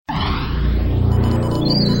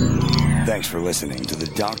Thanks for listening to the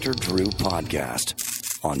Dr. Drew Podcast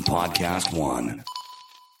on Podcast One.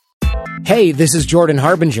 Hey, this is Jordan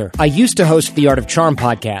Harbinger. I used to host the Art of Charm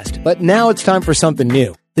podcast, but now it's time for something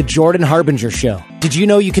new. The Jordan Harbinger Show. Did you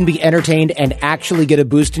know you can be entertained and actually get a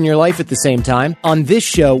boost in your life at the same time? On this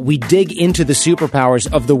show, we dig into the superpowers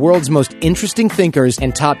of the world's most interesting thinkers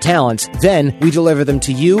and top talents. Then we deliver them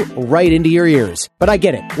to you right into your ears. But I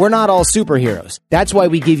get it. We're not all superheroes. That's why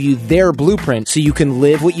we give you their blueprint so you can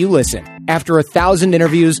live what you listen. After 1,000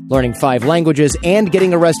 interviews, learning 5 languages, and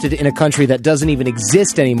getting arrested in a country that doesn't even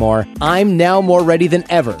exist anymore, I'm now more ready than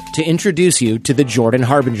ever to introduce you to The Jordan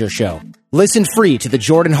Harbinger Show. Listen free to The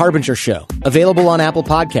Jordan Harbinger Show. Available on Apple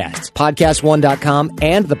Podcasts, PodcastOne.com,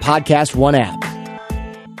 and the Podcast One app.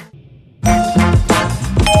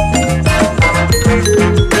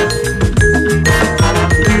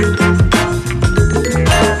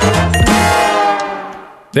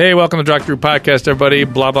 Hey, welcome to Dr. Drew Podcast, everybody.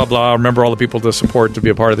 Blah, blah, blah. Remember all the people to support to be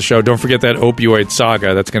a part of the show. Don't forget that opioid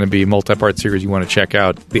saga. That's going to be a multi-part series you want to check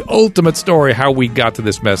out. The ultimate story, how we got to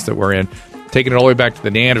this mess that we're in. Taking it all the way back to the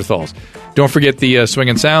Neanderthals. Don't forget the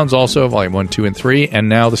Swingin' Sounds also, Volume 1, 2, and 3, and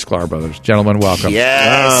now the Sklar Brothers. Gentlemen, welcome.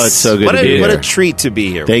 Yes. Oh, it's so good to be here. What a treat to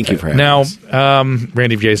be here. Thank you for having us. Now,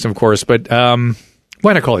 Randy Jason, of course, but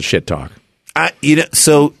why not call it shit talk?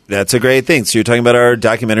 So that's a great thing. So you're talking about our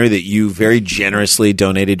documentary that you very generously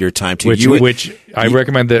donated your time to. Which I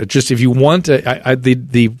recommend that just if you want to,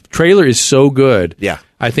 the trailer is so good. Yeah.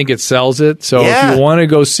 I think it sells it. So if you want to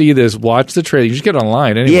go see this, watch the trailer. You just get it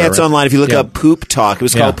online anyway. Yeah, it's online. If you look up Poop Talk, it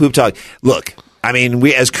was called Poop Talk. Look, I mean,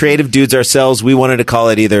 we as creative dudes ourselves, we wanted to call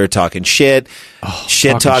it either Talking Shit,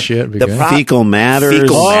 Shit Talk, Fecal Matters.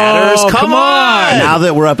 Fecal Matters. Come on! Now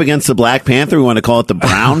that we're up against the Black Panther, we want to call it the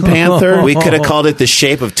Brown Panther. We could have called it The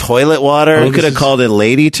Shape of Toilet Water. We could have called it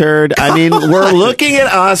Lady Turd. I mean, we're looking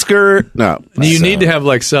at Oscar. No. You need to have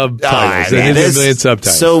like subtitles. They need a million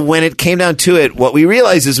subtitles. So when it came down to it, what we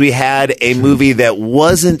realized is we had a movie that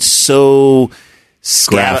wasn't so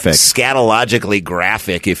scatologically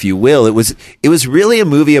graphic, if you will. It was really a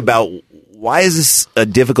movie about why is this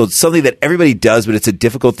something that everybody does, but it's a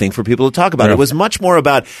difficult thing for people to talk about. Yeah. It was much more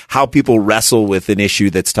about how people wrestle with an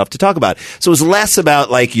issue that's tough to talk about. So it was less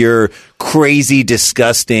about like your crazy,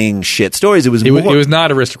 disgusting shit stories. It was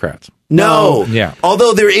not aristocrats. No. Yeah.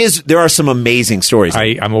 Although there are some amazing stories.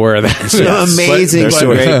 I'm aware of that. Some amazing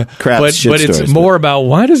stories. But it's more about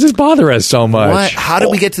why does this bother us so much? How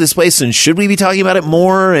did we get to this place? And should we be talking about it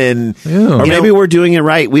more? And or maybe we're doing it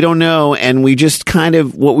right. We don't know. And we just kind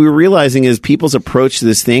of what we were realizing is people's approach to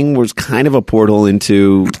this thing was kind of a portal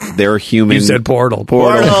into their human. You said portal.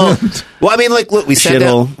 Well, I mean, like, look, we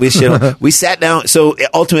sat down. So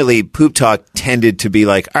ultimately, Poop Talk tended to be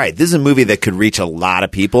like, all right, this is a movie that could reach a lot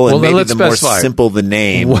of people, and maybe the more simple the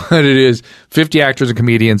name. What it is, 50 actors and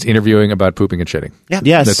comedians interviewing about pooping and shitting. Yeah.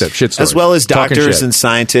 Yes. That's it. Shit stories. As well as doctors and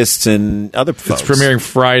scientists and other folks. It's premiering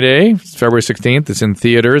Friday, February 16th. It's in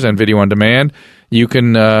theaters and video on demand. You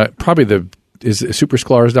can is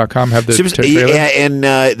supersklars.com have the trailer? Yeah, and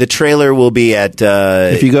the trailer will be at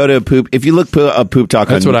if you go to Poop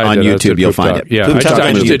Talk on YouTube, you'll find it. Yeah, Poop Talk I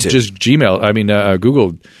on YouTube. just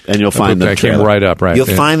Googled, and you'll find the trailer. Came right up. Right, you'll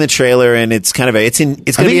find the trailer, and it's kind of I think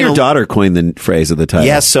your daughter coined the phrase of the title.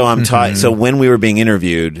 Yes, so I'm taught. So when we were being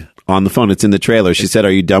interviewed on the phone, it's in the trailer. She said,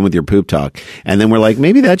 "Are you done with your poop talk?" And then we're like,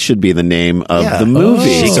 maybe that should be the name of the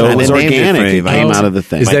movie. So it was organic. It came out of the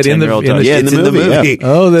thing. Is that in the movie? Yeah.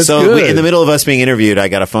 Oh, that's good. In the middle of us being interviewed, I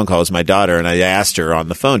got a phone call. It was my daughter, and I asked her on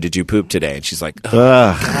the phone, "Did you poop today?" And she's like,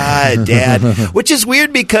 God, Dad," which is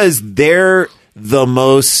weird because they're the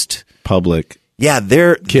most public. Yeah,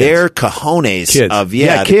 they're cojones of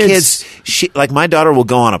the kids. Like my daughter will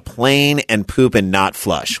go on a plane and poop and not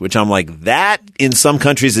flush, which I'm like, that in some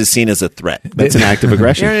countries is seen as a threat. That's an act of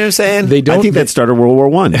aggression. You know what I'm saying? I think that started World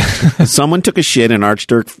War I. Someone took a shit in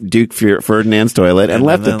Archduke Ferdinand's toilet and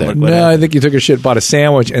left it there. No, I think you took a shit, bought a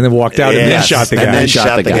sandwich, and then walked out and then shot the guy. And then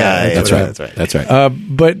shot the guy. That's right.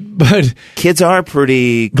 But kids are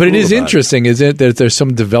pretty cool. But it is interesting, is it? There's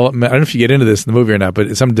some development. I don't know if you get into this in the movie or not, but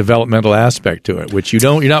it's some developmental aspect to it, which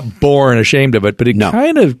you're not born ashamed of it, but it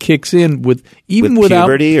kind of kicks in without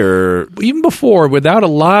puberty or even before, without a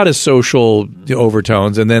lot of social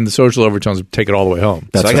overtones, and then the social overtones take it all the way home.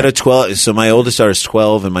 So I got a 12. So my oldest daughter is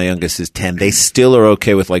 12, and my youngest is 10. They still are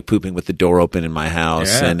okay with like pooping with the door open in my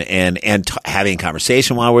house, and having a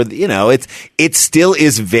conversation while we're it still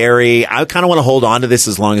is very. I kind of want to hold on to this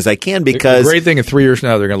as long as I can because the great thing in 3 years from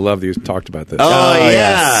now they're going to love that you talked about this. Oh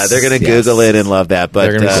yeah, they're going to Google it and love that. But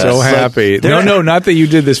they're going to be so happy. No, not that you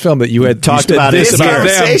did this film, that you had talked about this about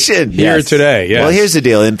conversation. Here today, yes. Well, here's the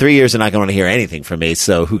deal. In 3 years, they're not going to hear anything from me,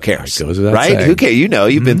 so who cares? It goes without right? saying. Who cares? You know,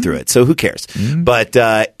 you've been through it, so who cares? But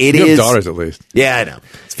it You is... have daughters, at least. Yeah, I know.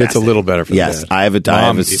 It's a little better for Yes, the dad. I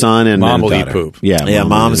have a son and Mom a will eat daughter. poop. Yeah,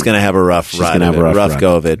 Mom's going to have a rough ride, gonna have a rough ride.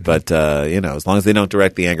 go of it. But as long as they don't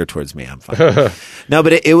direct the anger towards me, I'm fine. No,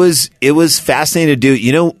 but it was fascinating to do.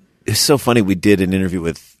 You know, it's so funny. We did an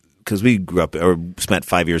interview because we grew up or spent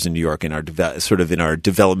 5 years in New York in our in our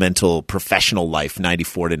developmental professional life,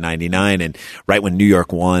 94 to 99, and right when New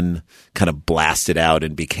York One kind of blasted out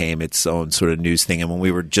and became its own sort of news thing. And when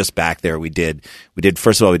we were just back there, we did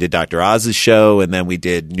first of all we did Dr. Oz's show, and then we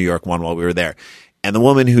did New York One while we were there. And the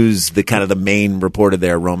woman who's the kind of the main reporter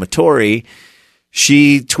there, Roma Torrey,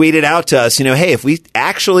 she tweeted out to us, hey, if we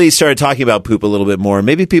actually started talking about poop a little bit more,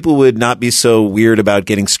 maybe people would not be so weird about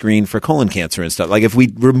getting screened for colon cancer and stuff. Like if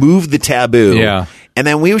we removed the taboo. Yeah. And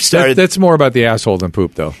then we started. That's more about the asshole than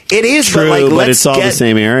poop, though. It is true, but it's all the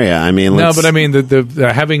same area. I mean,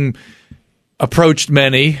 the having approached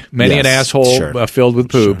many an asshole filled with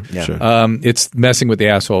poop. Sure. It's messing with the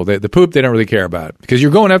asshole. The poop they don't really care about because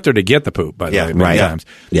you're going up there to get the poop. By the way, many times.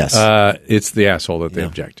 Yes, it's the asshole that they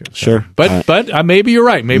object to. So. Sure, but maybe you're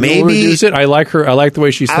right. Maybe we'll reduce it. I like her. I like the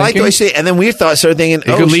way she's thinking. I like the way she. And then we started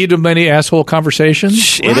thinking it could lead to many asshole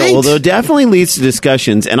conversations. Although it definitely leads to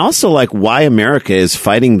discussions, and also like why America is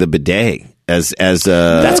fighting the bidet. That's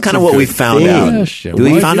kind of what we found out.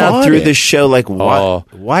 We found out through this show, like,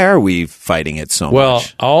 why are we fighting it so much? Well,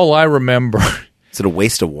 all I remember... Is it a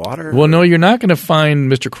waste of water? Well, no, you're not going to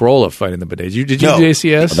find Mr. Corolla fighting the bidets. Did you do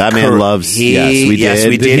ACS? That man loves... Yes, we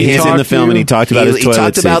did. He's in the film, and he talked about his toilet seat. He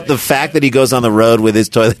talked about the fact that he goes on the road with his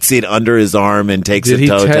toilet seat under his arm and takes it to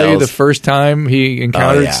hotels. Did he tell you the first time he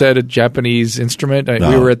encountered said a Japanese instrument?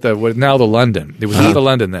 We were at the London. It was not the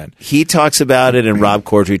London then. He talks about it, and Rob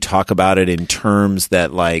Corddry talk about it in terms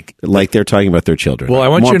that like they're talking about their children. Well, I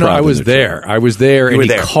want you to know I was there. I was there, and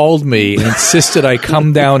he called me and insisted I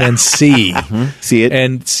come down and see. See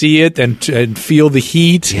it and feel the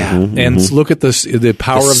heat and look at the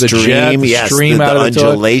power of the jet, the stream out of the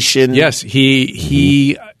undulation. Yes,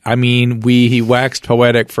 he waxed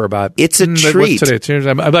poetic for about it's a treat.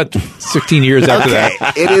 About 16 years after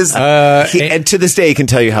that. It is, and to this day, he can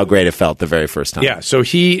tell you how great it felt the very first time. Yeah. So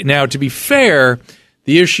now to be fair,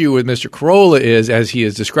 the issue with Mr. Corolla is, as he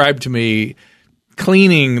has described to me,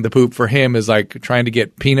 cleaning the poop for him is like trying to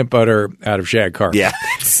get peanut butter out of shag carpet. Yeah.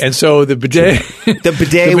 And so the bidet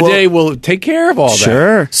will take care of all that.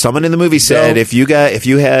 Sure. Someone in the movie said if you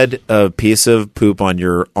had a piece of poop on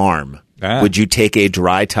your arm, would you take a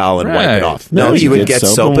dry towel and wipe it off? No, you would get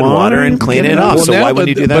soap and water and clean it off. So why wouldn't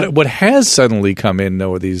you do that? But what has suddenly come in,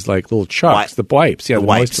 though, are these like little chucks, the wipes. Yeah, the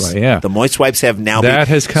wipes. The moist wipes have now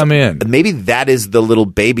has come in. Maybe that is the little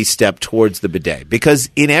baby step towards the bidet.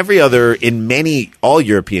 Because in all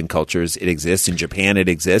European cultures, it exists. In Japan, it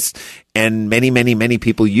exists. And many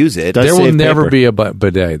people use it. There will never be a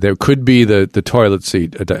bidet. There could be the toilet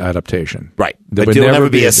seat adaptation. Right. But there will never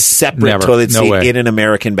be a separate toilet seat in an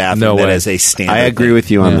American bathroom that is a standard. I agree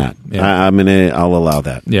with you on that. Yeah. I'll allow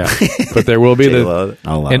that. Yeah. But there will be I'll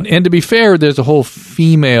allow it. And to be fair, there's a whole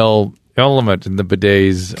female element in the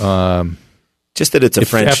bidets. Just that it's a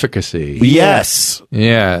French efficacy. Yes.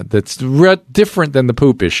 Yeah, that's different than the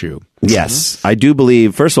poop issue. Yes. I do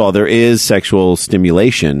believe, first of all, there is sexual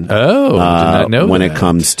stimulation. Oh, I did not know when it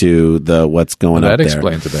comes to what's going on there. That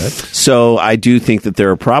explains a bit. So I do think that there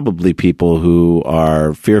are probably people who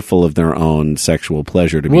are fearful of their own sexual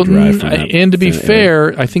pleasure to be derived from that. And to be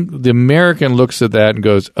fair, I think the American looks at that and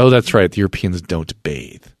goes, oh, that's right, the Europeans don't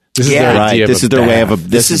bathe. This is their idea This is their way of a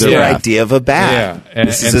This is their idea of a bath. Yeah.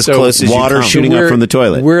 This is as close as water shooting up from the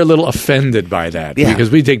toilet. We're a little offended by that because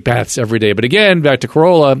we take baths every day. But again, back to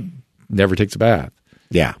Corolla, never takes a bath.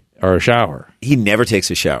 Yeah. Or a shower. He never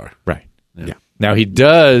takes a shower. Right. Yeah. Now he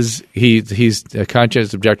does. He's a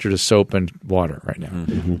conscientious objector to soap and water right now.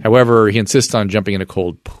 Mm-hmm. However, he insists on jumping in a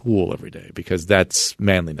cold pool every day because that's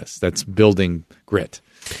manliness. That's building grit.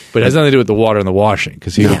 But it has nothing to do with the water and the washing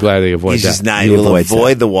because he would gladly avoid that. He will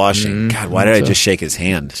avoid the washing. God, why did I just shake his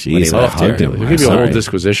hand? We'll give you a whole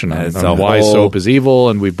disquisition on why soap is evil,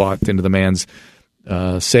 and we bought into the man's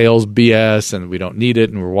sales BS, and we don't need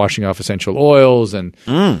it, and we're washing off essential oils, and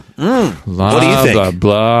what do you think? Blah,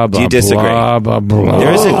 blah, blah, do you disagree? Blah, blah, blah.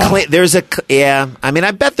 I mean,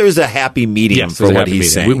 I bet there's a happy medium for what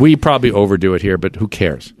he's saying. We probably overdo it here, but who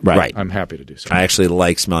cares? Right. I'm happy to do so. I actually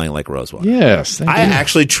like smelling like rosewater. Yes. I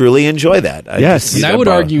actually truly enjoy that. And I would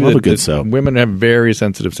argue that women have a very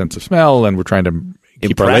sensitive sense of smell, and we're trying to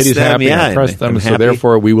keep our ladies happy, impress them, so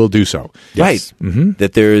therefore we will do so. Yes. Right. Mm-hmm.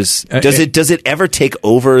 That there's does it ever take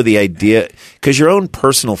over the idea, because your own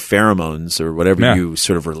personal pheromones or whatever you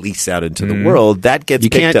sort of release out into the world, that gets you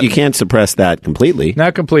can't suppress that completely.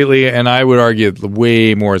 Not completely, and I would argue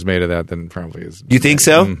way more is made of that than probably is. You think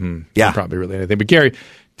so? Mm-hmm. Yeah, probably really anything. But Gary,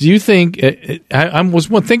 do you think I was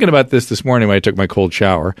thinking about this morning when I took my cold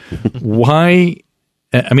shower? Why?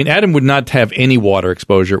 I mean, Adam would not have any water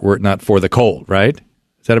exposure were it not for the cold, right?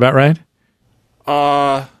 Is that about right?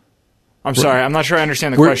 I'm sorry. I'm not sure I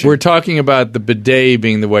understand the question. We're talking about the bidet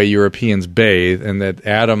being the way Europeans bathe, and that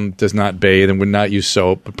Adam does not bathe and would not use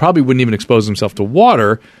soap, but probably wouldn't even expose himself to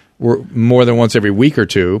water more than once every week or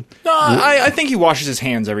two. No, I think he washes his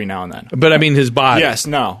hands every now and then. But I mean his body. Yes,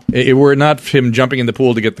 no. Were it not him jumping in the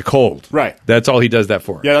pool to get the cold. Right. That's all he does that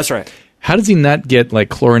for. Yeah, that's right. How does he not get like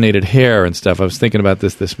chlorinated hair and stuff? I was thinking about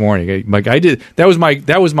this morning. Like I did. That was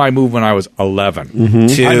my move when I was 11.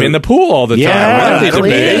 Mm-hmm. I'm in the pool all the time.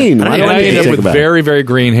 I ended up with very, very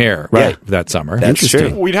green hair that summer. That's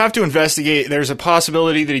true. We'd have to investigate. There's a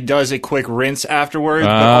possibility that he does a quick rinse afterwards,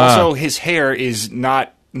 but also his hair is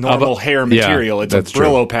not normal hair material. It's a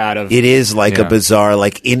Brillo pad of. It is like a bizarre,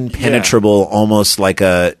 like impenetrable, almost like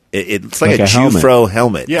it's like a Jufro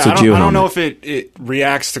helmet. Yeah, I don't know if it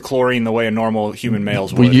reacts to chlorine the way a normal human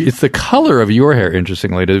male's would. It's the color of your hair,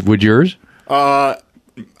 interestingly. Would yours?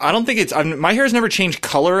 I don't think it's. My hair's never changed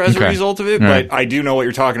color as a result of it, but I do know what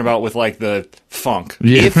you're talking about with like the funk.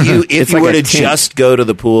 Yeah. If you were to just go to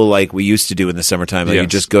the pool like we used to do in the summertime, like you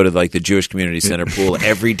just go to like the Jewish Community Center pool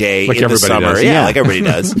every day like in the summer. Does. Yeah, like everybody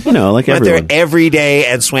does. Like everyone. Went there every day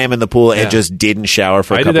and swam in the pool and just didn't shower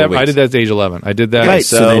for a couple of weeks. I did that at age 11. I did that. Right,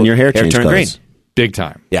 so then your hair turned green. Big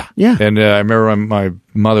time. Yeah. And I remember my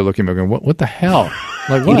mother looking at me going, what the hell?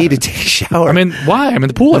 Like, what? You need to take a shower. I mean, why? I'm in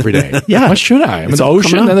the pool every day. Why should I? I'm in the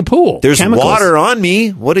ocean and the pool. There's water on me.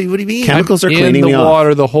 What do you mean? Chemicals are cleaning me off. In the water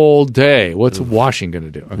off. the whole day. What's washing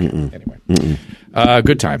going to do? Okay. Anyway.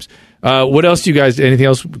 Good times. What else do you guys, anything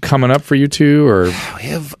else coming up for you two? Or we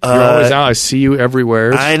have, you're always out. I see you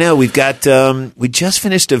everywhere. I know. We've got, we just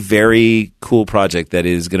finished a very cool project that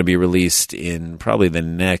is going to be released in probably the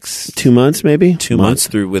next 2 months, maybe? 2 months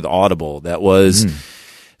through with Audible. That was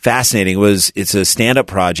fascinating. It's a stand-up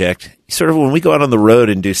project. Sort of when we go out on the road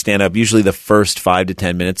and do stand-up, usually the first 5 to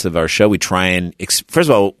 10 minutes of our show, we try and, first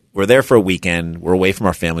of all, we're there for a weekend. We're away from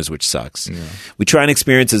our families, which sucks. Yeah. We try and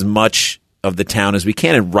experience as much of the town as we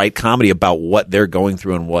can and write comedy about what they're going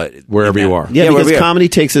through and wherever you are. Yeah, because comedy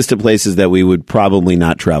takes us to places that we would probably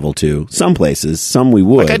not travel to. Some places, some we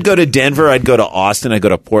would. Like I'd go to Denver, I'd go to Austin, I'd go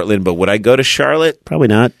to Portland, but would I go to Charlotte? Probably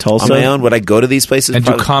not. Tulsa. On my own, would I go to these places? And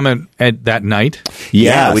do comment at that night?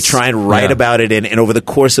 Yeah, we try and write about it and over the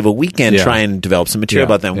course of a weekend try and develop some material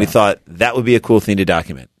about them. We thought that would be a cool thing to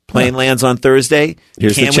document. Plane lands on Thursday.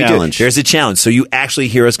 Here's the challenge. There's a challenge. So you actually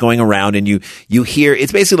hear us going around and you hear,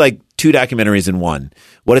 it's basically like 2 documentaries in one.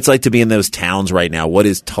 What it's like to be in those towns right now. What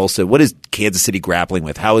is Tulsa? What is Kansas City grappling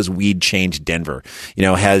with? How has weed changed Denver?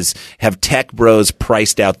 Have tech bros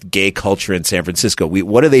priced out gay culture in San Francisco?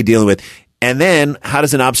 What are they dealing with? And then how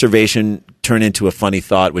does an observation turn into a funny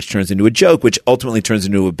thought, which turns into a joke, which ultimately turns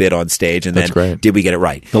into a bit on stage? And then did we get it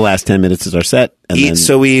right? The last 10 minutes is our set.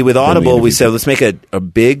 So with Audible, we said, let's make a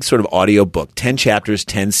big sort of audio book, 10 chapters,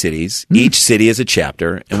 10 cities. Each city is a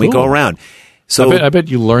chapter, and we go around. So I bet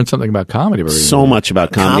you learned something about comedy. So much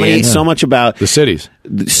about comedy. And so much about the cities.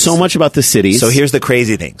 So much about the cities. So here's the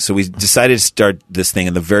crazy thing. So we decided to start this thing,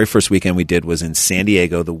 and the very first weekend we did was in San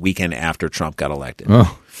Diego the weekend after Trump got elected.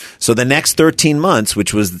 Oh. So the next 13 months,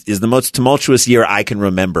 which is the most tumultuous year I can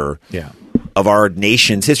remember of our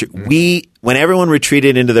nation's history, when everyone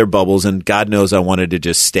retreated into their bubbles, and God knows I wanted to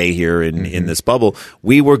just stay here in this bubble,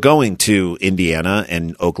 we were going to Indiana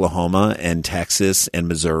and Oklahoma and Texas and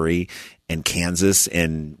Missouri and Kansas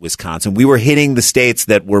and Wisconsin. We were hitting the states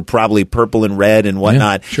that were probably purple and red and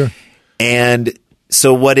whatnot. Yeah, sure. And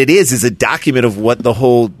so what it is a document of what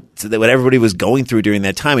what everybody was going through during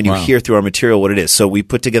that time, and you hear through our material what it is. So we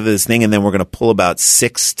put together this thing, and then we're going to pull about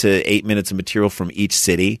 6 to 8 minutes of material from each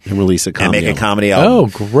city and release a comedy and make a comedy album.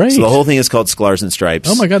 Oh, great! So the whole thing is called Sklars and Stripes.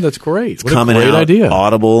 Oh my God, that's great! It's coming out idea.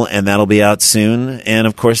 Audible, and that'll be out soon. And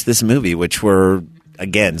of course, this movie, which we're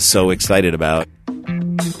again so excited about.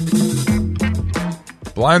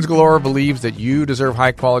 Blinds Galore believes that you deserve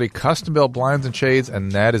high-quality, custom-built blinds and shades,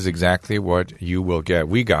 and that is exactly what you will get.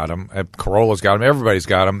 We got them. Corolla's got them. Everybody's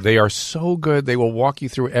got them. They are so good. They will walk you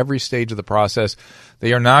through every stage of the process.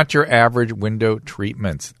 They are not your average window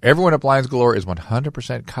treatments. Everyone at Blinds Galore is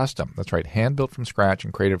 100% custom. That's right, hand-built from scratch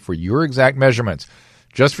and created for your exact measurements.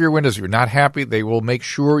 just for your windows. If you're not happy, they will make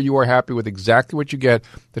sure you are happy with exactly what you get.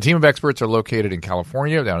 The team of experts are located in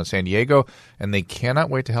California, down in San Diego, and they cannot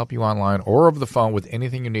wait to help you online or over the phone with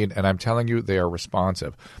anything you need, and I'm telling you, they are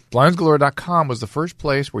responsive. BlindsGalore.com was the first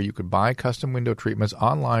place where you could buy custom window treatments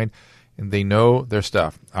online, and they know their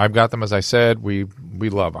stuff. I've got them, as I said, we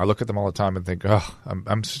love. I look at them all the time and think,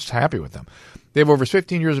 I'm just happy with them. They have over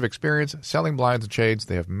 15 years of experience selling blinds and shades.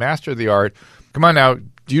 They have mastered the art. Come on now.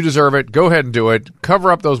 You deserve it. Go ahead and do it. Cover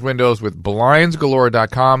up those windows with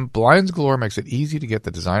BlindsGalore.com. Blinds Galore makes it easy to get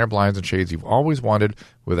the designer blinds and shades you've always wanted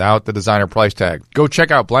without the designer price tag. Go check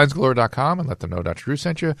out BlindsGalore.com and let them know Dr. Drew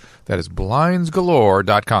sent you. That is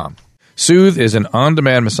BlindsGalore.com. Soothe is an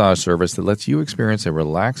on-demand massage service that lets you experience a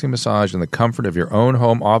relaxing massage in the comfort of your own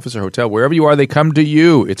home, office, or hotel. Wherever you are, they come to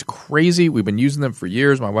you. It's crazy. We've been using them for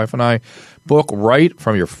years. My wife and I book right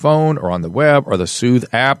from your phone or on the web, or the Soothe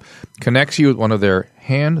app connects you with one of their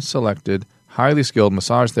hand-selected, highly skilled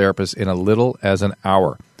massage therapists in as little as an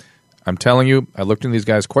hour. I'm telling you, I looked into these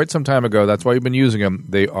guys quite some time ago. That's why you've been using them.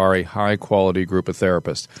 They are a high-quality group of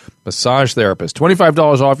therapists. Massage therapists.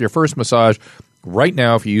 $25 off your first massage right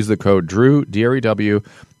now if you use the code DREW, D-R-E-W.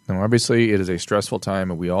 Now, obviously, it is a stressful time,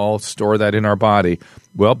 and we all store that in our body.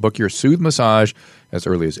 Well, book your Soothe massage as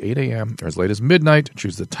early as 8 a.m. or as late as midnight.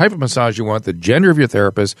 Choose the type of massage you want, the gender of your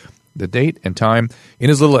therapist, the date and time. In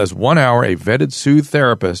as little as 1 hour, a vetted Soothe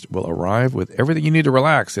therapist will arrive with everything you need to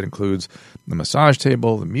relax. It includes the massage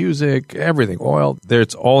table, the music, everything, oil.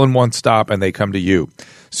 It's all in one stop, and they come to you.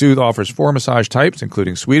 Soothe offers 4 massage types,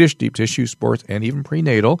 including Swedish, deep tissue, sports, and even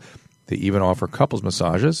prenatal. They even offer couples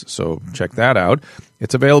massages, so check that out.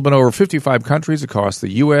 It's available in over 55 countries across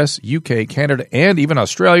the U.S., UK, Canada, and even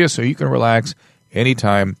Australia, so you can relax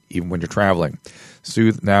anytime, even when you're traveling.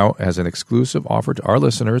 Soothe now has an exclusive offer to our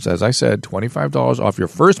listeners. As I said, $25 off your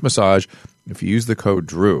first massage if you use the code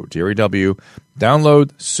DREW, D-R-E-W.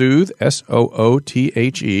 Download Soothe,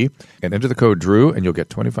 S-O-O-T-H-E, and enter the code DREW, and you'll get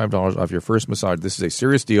 $25 off your first massage. This is a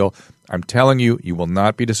serious deal. I'm telling you, you will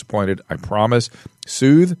not be disappointed. I promise.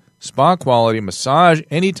 Soothe, spa quality, massage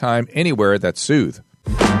anytime, anywhere. That's Soothe.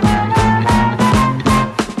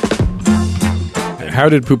 How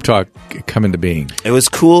did Poop Talk come into being? It was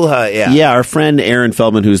cool. Yeah, our friend Aaron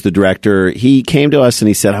Feldman, who's the director, he came to us and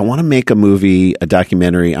he said, I want to make a movie, a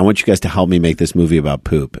documentary. I want you guys to help me make this movie about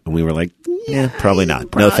poop. And we were like, yeah, probably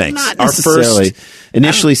not. No thanks. Not necessarily. Our first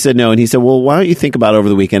initially said no. And he said, well, why don't you think about it over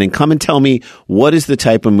the weekend and come and tell me what is the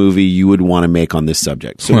type of movie you would want to make on this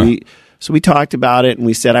subject. So we talked about it, and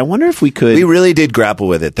we said, I wonder if we could. We really did grapple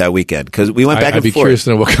with it that weekend, because we went back and forth. I'd be curious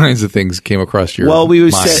to know what kinds of things came across your mind.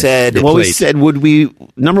 We said, would we,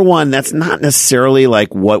 number one, that's not necessarily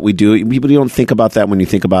like what we do. People don't think about that when you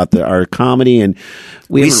think about our comedy. And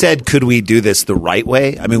we said, could we do this the right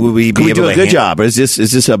way? I mean, would we be able to do a good job? Or is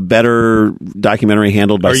this a better documentary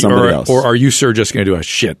handled by somebody else? Or are you, sir, just going to do a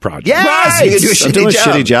shit project? Yeah, right. You can do a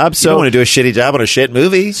shitty job. So, you don't want to do a shitty job on a shit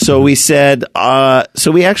movie. So we said,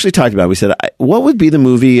 so we actually talked about it. We said, what would be the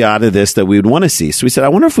movie out of this that we would want to see? So we said, I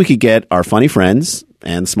wonder if we could get our funny friends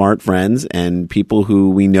and smart friends and people who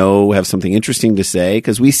we know have something interesting to say,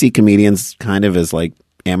 because we see comedians kind of as like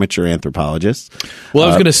amateur anthropologists. Well, I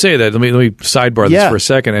was going to say that. Let me sidebar this for a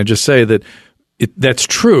second and just say that that's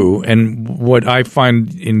true. And what I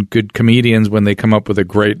find in good comedians, when they come up with a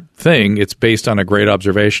great thing, it's based on a great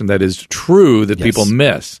observation that is true that people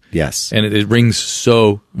miss. Yes. And it rings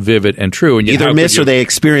so vivid and true. And either miss or they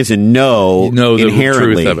experience and know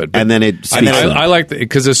inherently. The truth of it. And then it speaks. I like that,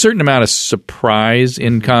 because there's a certain amount of surprise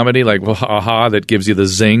in comedy, like, well, aha, that gives you the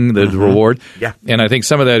zing, the reward. Yeah. And I think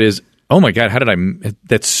some of that is, oh my God,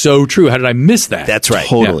 that's so true. How did I miss that? That's right.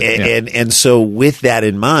 Totally. Yeah. And so with that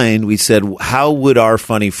in mind, we said, how would our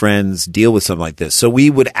funny friends deal with something like this? So we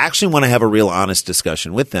would actually want to have a real honest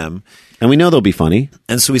discussion with them. And we know they'll be funny.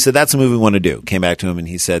 And so we said, that's a movie we want to do. Came back to him and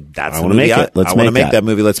he said, I want to make it. I want to make that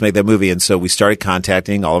movie. Let's make that movie. And so we started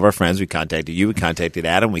contacting all of our friends. We contacted you. We contacted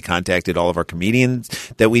Adam. We contacted all of our comedians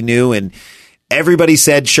that we knew. And everybody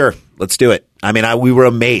said, sure, let's do it. I mean, we were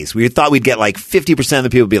amazed. We thought we'd get like 50% of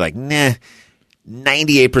the people be like, nah.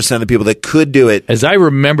 98% of the people that could do it. As I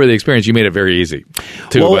remember the experience, you made it very easy,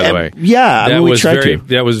 too, by the way. Yeah, we tried to.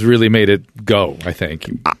 That was really made it go, I think.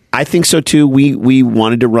 I think so, too. We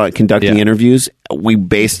wanted to conduct the interviews.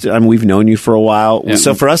 We've known you for a while. Yeah.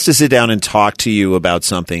 So for us to sit down and talk to you about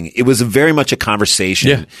something, it was very much a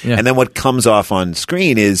conversation. Yeah. And then what comes off on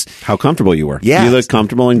screen is how comfortable you were. Yeah. You looked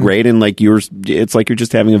comfortable and great, and it's like you're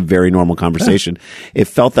just having a very normal conversation. It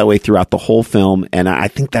felt that way throughout the whole film, and I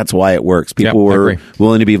think that's why it works. People were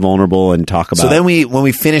willing to be vulnerable and talk about it. So then when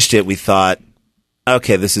we finished it, we thought,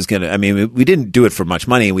 okay, this is going to, I mean, we didn't do it for much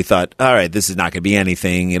money. We thought, all right, this is not going to be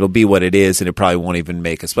anything. It'll be what it is, and it probably won't even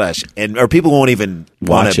make a splash. Or people won't even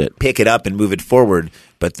want to pick it up and move it forward.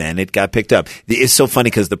 But then it got picked up. It's so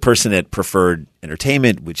funny because the person at Preferred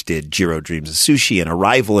Entertainment, which did Jiro Dreams of Sushi and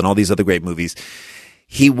Arrival and all these other great movies,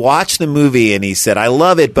 he watched the movie and he said, I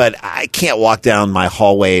love it, but I can't walk down my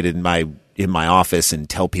hallway in my office and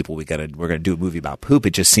tell people we're going to do a movie about poop.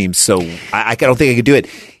 It just seems so I don't think I could do it.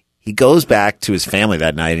 He goes back to his family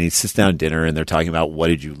that night and he sits down at dinner and they're talking about what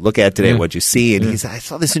did you look at today, what did you see, and he said, I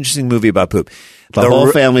saw this interesting movie about poop. The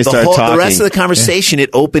whole family started talking. The rest of the conversation,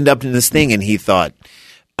 it opened up into this thing, and he thought,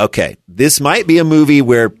 okay, this might be a movie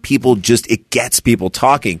where it gets people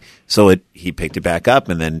talking. So he picked it back up,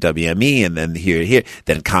 and then WME, and then here,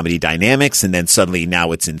 then Comedy Dynamics, and then suddenly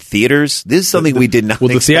now it's in theaters. This is something we did not expect.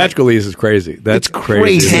 Well, the theatrical release is crazy. That's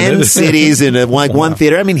crazy. 10 cities in one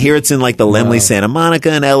theater. I mean, here it's in like the Lemley Santa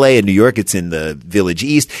Monica in LA. In New York, it's in the Village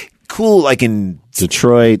East. Cool, like in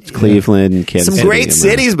Detroit, Cleveland, Kansas City. Some great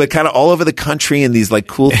cities, but kind of all over the country in these like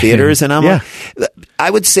cool theaters. And I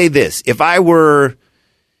would say this: if I were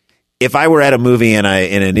at a movie and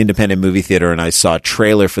in an independent movie theater and I saw a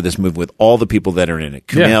trailer for this movie with all the people that are in it,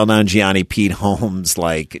 Kumail Nanjiani, Pete Holmes,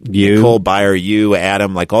 like Nicole Byer, you,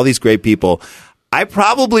 Adam, like all these great people, I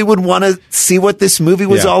probably would want to see what this movie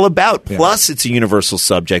was all about. Plus, it's a universal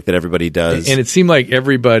subject that everybody does. And it seemed like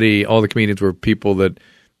all the comedians were people that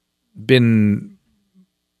been,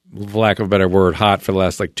 for lack of a better word, hot for the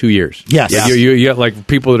last like 2 years. Yes. You got like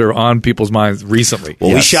people that are on people's minds recently.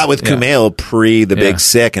 Well, we shot with Kumail pre The Big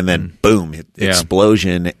Sick, and then boom,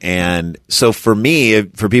 explosion. And so for me,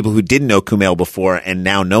 for people who didn't know Kumail before and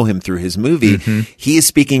now know him through his movie, he is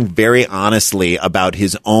speaking very honestly about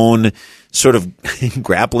his own sort of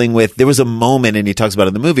grappling with. There was a moment, and he talks about it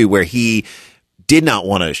in the movie, where he did not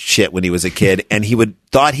want to shit when he was a kid, and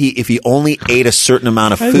if he only ate a certain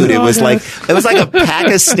amount of food, it was like a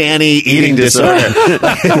Pakistani eating disorder.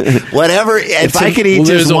 Whatever. If I could eat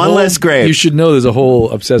just one less grape. You should know there's a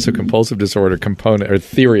whole obsessive compulsive disorder component or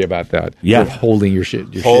theory about that. Yeah. Holding your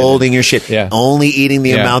shit. Holding your shit. Yeah. Only eating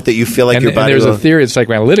the amount that you feel like your body will. And there's a theory, it's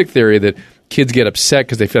psychoanalytic theory, that kids get upset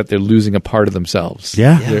because they feel like they're losing a part of themselves.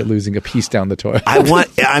 Yeah. They're losing a piece down the toilet.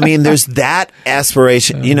 There's that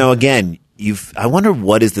aspiration. Again, I wonder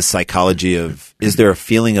what is the psychology of, is there a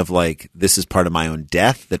feeling of like, this is part of my own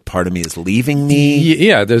death, that part of me is leaving me?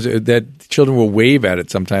 Yeah, that children will wave at it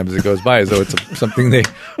sometimes as it goes by, as though it's something and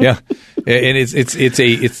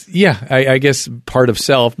I guess part of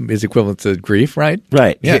self is equivalent to grief, right?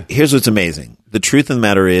 Right. Yeah. Here's what's amazing. The truth of the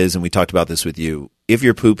matter is, and we talked about this with you, if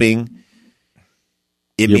you're pooping,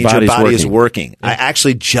 it means your body is working. Yeah. I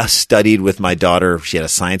actually just studied with my daughter. She had a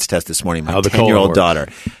science test this morning, my 10-year-old daughter.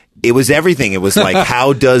 It was everything. It was like,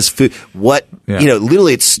 how does food,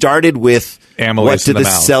 literally it started with amylase, what do the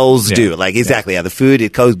cells do? Like, exactly. Yeah, the food,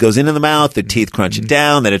 it goes into the mouth, the teeth crunch it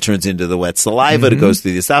down, then it turns into the wet saliva, it goes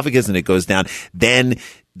through the esophagus, and it goes down. Then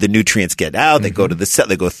the nutrients get out, they go to the cell,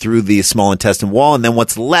 they go through the small intestine wall, and then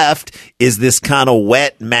what's left is this kind of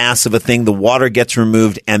wet mass of a thing. The water gets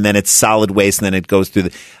removed, and then it's solid waste, and then it goes through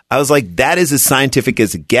I was like, that is as scientific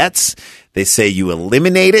as it gets. They say you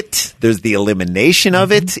eliminate it. There's the elimination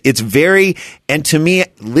of it. It's and to me,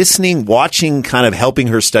 listening, watching, kind of helping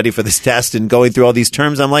her study for this test and going through all these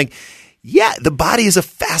terms, I'm like, yeah, the body is a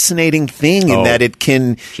fascinating thing in that it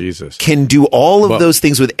can do all of those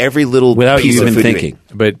things with every little without piece you even of food thinking.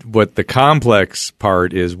 But what the complex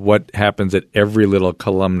part is what happens at every little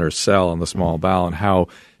columnar cell in the small bowel and how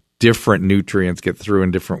different nutrients get through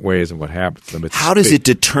in different ways and what happens to them. How does it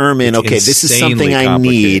determine, this is something I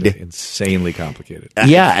need? Insanely complicated.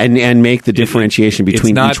 And make the differentiation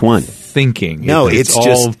between each one. Thinking. No, it's all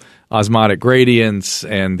just osmotic gradients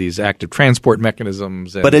and these active transport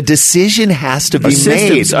mechanisms. But a decision has to be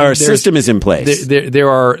made. Our system is in place. There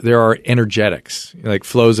are energetics, like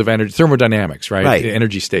flows of energy, thermodynamics, right? Right.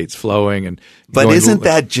 Energy states flowing But isn't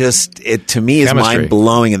that just, it to me is mind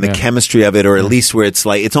blowing, and the chemistry of it, or at least where it's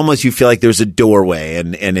like, it's almost, you feel like there's a doorway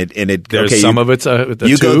and it there's some of it's a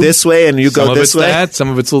you tube. go this way and you go this way. Some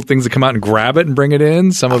of it's little things that come out and grab it and bring it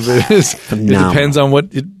in. Some of it is, it depends on what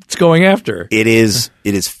it's going after. It is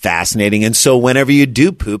fascinating. And so whenever you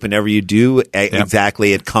do poop, whenever you do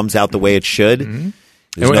exactly, it comes out the way it should. Mm-hmm.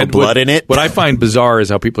 There's no blood in it. What I find bizarre is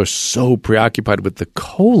how people are so preoccupied with the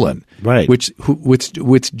colon, right? Which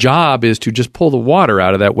job is to just pull the water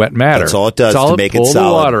out of that wet matter. That's all it does to make it solid. Pull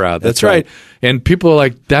the water out. That's right. And people are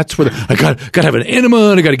like, "That's what I got to have an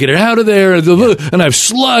enema, and I got to get it out of there, and I have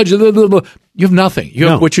sludge." You have nothing. You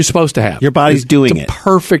have what you're supposed to have. Your body's doing it. It's a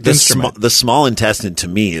perfect instrument. The small intestine, to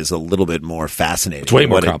me, is a little bit more fascinating. It's way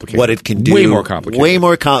more complicated. What it can do. Way more complicated. Way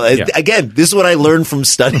more complicated. Yeah. Again, this is what I learned from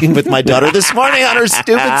studying with my daughter this morning on her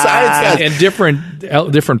stupid science class. And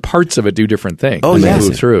different parts of it do different things. Oh, yeah.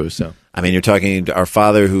 Move through, so. I mean, you're talking to our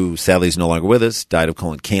father, who sadly is no longer with us, died of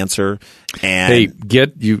colon cancer. And hey,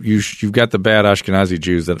 you've got the bad Ashkenazi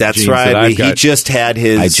Jews. That's right. He just had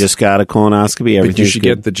his. I just got a colonoscopy. But you should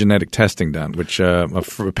get the genetic testing done, which a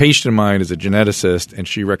patient of mine is a geneticist, and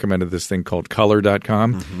she recommended this thing called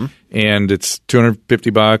color.com. And it's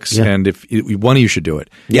 $250. Yeah. And if one of you should do it.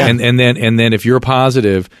 Yeah. And then if you're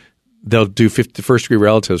positive, they'll do first-degree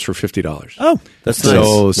relatives for $50. Oh, that's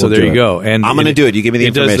nice. So there you go. And I'm going to do it. You give me the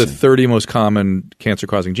information. It does the 30 most common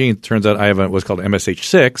cancer-causing genes. Turns out I have what's called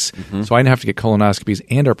MSH6, so I have to get colonoscopies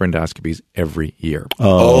and upper endoscopies every year.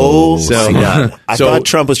 Oh, my God. I thought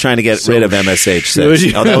Trump was trying to get rid of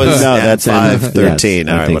MSH6. Oh, that was that's 513.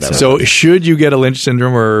 Yes, all right, whatever. So should you get a Lynch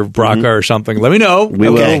syndrome or BRCA or something, let me know.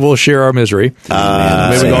 We'll share our misery.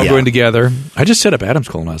 Maybe we all go in together. I just set up Adam's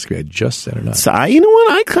colonoscopy. I just set it up. So you know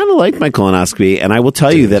what? I kind of like my colonoscopy, and I will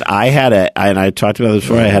tell you that I had and I talked about this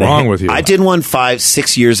before. With you? I did one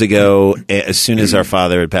 5-6 years ago, as soon as our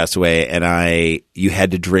father had passed away, and you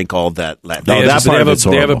had to drink all that. They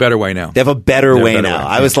have a better way now. They have a better way now.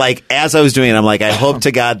 I was like, as I was doing it, I'm like, I hope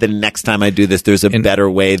to God the next time I do this, there's a better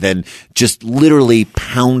way than just literally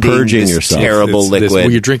purging yourself. Terrible liquid. Well,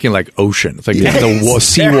 you're drinking like ocean. It's like the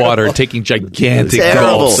seawater, taking gigantic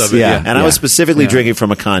gulps of it. Yeah. And I was specifically drinking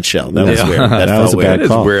from a conch shell. That was weird. That was a bad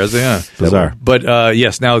call. Weird. Yeah. Bizarre. But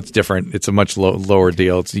yes, now it's different. It's a much lower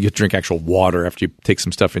deal. You get to drink actual water after you take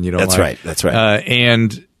some stuff and you don't like. That's right.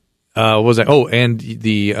 And what was that? Oh, and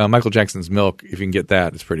the Michael Jackson's milk, if you can get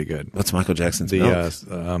that, it's pretty good. What's Michael Jackson's milk?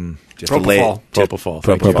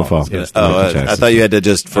 Propofol. Yes, I thought you had to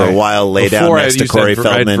just for a while lay down next to Corey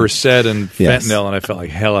Feldman. I had Versed and fentanyl, and I felt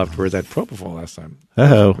like hell afterwards. I had Propofol last time.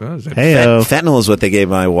 Fentanyl is what they gave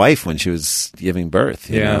my wife when she was giving birth.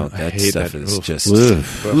 You know, that stuff is just.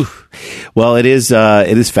 Well, it is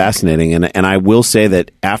fascinating, and I will say that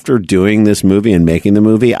after doing this movie and making the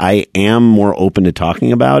movie, I am more open to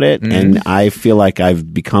talking about it, and I feel like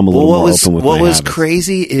I've become a little more open with my habits. What was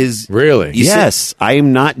crazy is really yes, I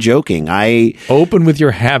am not joking. Open with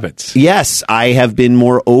your habits. Yes, I have been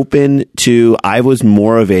more open to. I was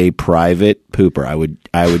more of a private pooper. I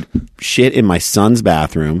would shit in my son's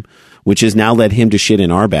bathroom, which has now led him to shit in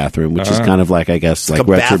our bathroom, which is kind of like, I guess, like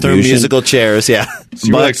bathroom musical chairs. Yeah. So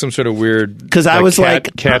you're like some sort of weird. Because I was cat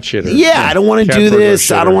shitter. Yeah, I don't want to do this.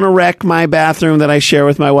 I don't want to wreck my bathroom that I share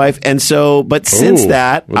with my wife. And so, but since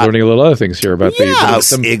that. We're learning a little other things here about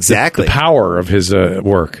the power of his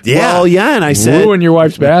work. Yeah. Well, yeah. And I said. Ruin your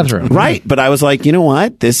wife's bathroom. Right. But I was like, you know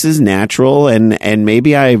what? This is natural. And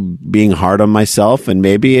maybe I'm being hard on myself. And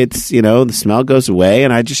maybe it's, the smell goes away.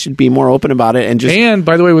 And I just should be more open about it. And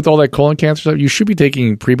by the way, with all that colon cancer stuff, you should be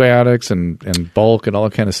taking prebiotics and bulk and all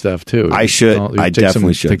that kind of stuff too. I should. I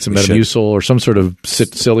definitely should. Take some Metamucil or some sort of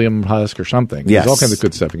psyllium husk or something. Yes. There's all kinds of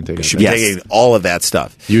good stuff you can take. You should be taking all of that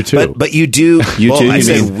stuff. You too. But you do. I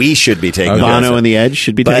say we should be taking. Bono and the Edge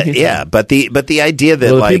should be taking. Yeah, but the idea that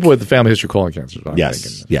the people with the family history of colon cancer.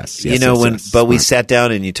 Yes. We sat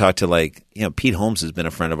down and you talked to Pete Holmes has been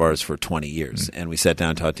a friend of ours for 20 years, and we sat down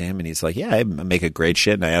and talked to him, and he's like, "Yeah, I make a great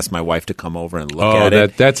shit." And I asked my wife to come over and look at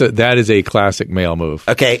it. That is a classic male move.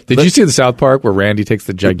 Okay, did you see the South Park where Randy takes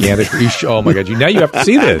the gigantic? Oh my God! Now you have to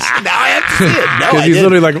see this. Now I have to see it. No, because he's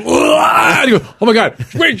literally like, and you go, "Oh my God!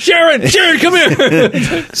 Wait, Sharon, come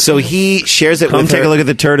here!" So he shares it. Come with take her. a look at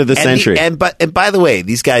the turd of the century. And by the way,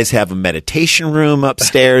 these guys have a meditation room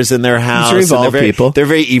upstairs in their house. They're evolved people. They're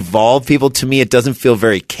very evolved people. To me, it doesn't feel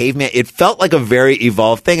very caveman. It felt like a very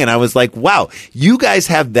evolved thing, and I was like, wow, you guys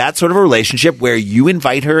have that sort of a relationship where you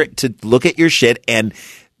invite her to look at your shit, and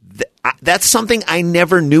that's something I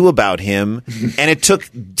never knew about him. And it took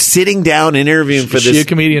sitting down and interviewing for this. Is she a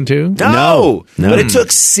comedian too? No. But it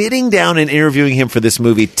took sitting down and interviewing him for this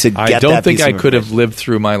movie to get that. I don't think I could have lived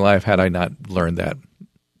through my life had I not learned that.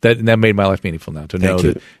 That made my life meaningful now to know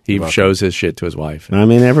that he shows his shit to his wife. I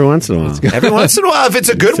mean, every once in a while. Every once in a while, if it's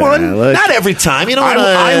a good one. Not every time.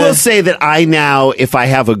 I will say that I now, if I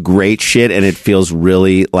have a great shit and it feels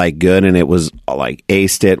really good and it was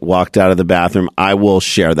aced it, walked out of the bathroom, I will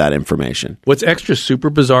share that information. What's extra super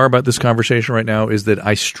bizarre about this conversation right now is that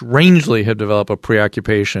I strangely have developed a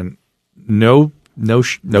preoccupation. No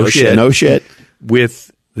shit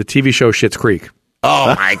with the TV show Schitt's Creek.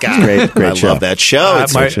 Oh my God! Great I show. love that show.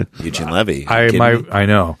 It's Eugene Levy. I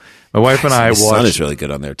know. My wife and I His watched. son is really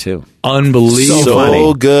good on there too. Unbelievable.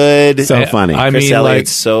 So good. So funny. I Chris mean,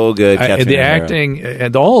 Elliott's so good. Catherine the O'Hara. acting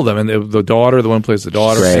and all of them, and the daughter, the one who plays the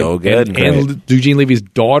daughter, Great. So good. and Eugene Levy's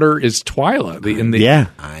daughter is Twyla.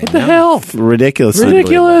 What the hell? Ridiculous.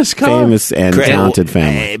 Famous and talented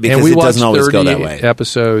family. Because And we it watched doesn't always 30 go that way.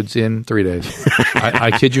 episodes in 3 days.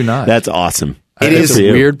 I kid you not. That's awesome. It's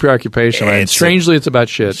a weird preoccupation. And strangely, it's about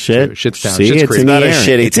shit. Shit. Shit's town. See, Schitt's it's Creek. in the Not a air.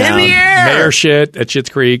 shitty It's town. in the air. Mayor shit at Schitt's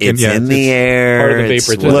Creek. It's in the air. Part of the It's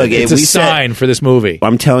vapor. what- It's a sign for this movie.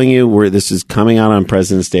 I'm telling you, this is coming out on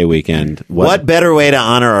President's Day weekend. What better way to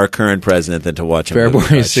honor our current president than to watch a movie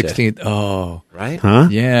February about shit? 16th. Oh. Right? Huh?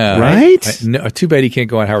 Yeah. Right? No, too bad he can't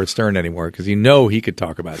go on Howard Stern anymore because he could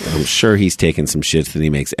talk about that. I'm sure he's taking some shits that he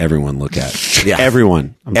makes everyone look at. Yeah.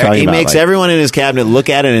 Everyone. I'm talking He about, makes everyone in his cabinet look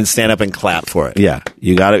at it and stand up and clap for it. Yeah,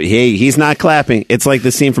 you got it. Hey, he's not clapping. It's like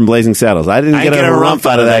the scene from Blazing Saddles. I didn't get a rump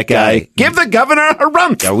out of that guy. Give the governor a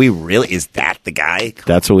rump. Are we really? Is that the guy?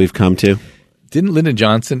 That's what we've come to. Didn't Lyndon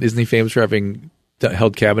Johnson, isn't he famous for having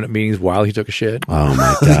held cabinet meetings while he took a shit? Oh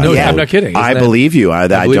my god! No, I'm not kidding. I Isn't that- believe you. I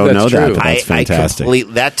believe don't know that's that, true. but that's fantastic.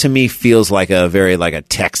 That to me feels like a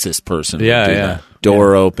Texas person. would Yeah, do yeah. that.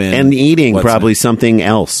 Door open and eating What's probably it? something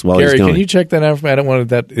else while he's Gary, going. can you check that out for me? I don't want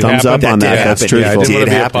that. Thumbs up on that. That's truthful. Yeah, I didn't want to Did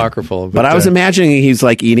be happen. apocryphal. But I was imagining he's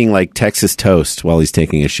like eating like Texas toast while he's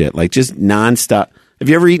taking a shit, like just nonstop. Have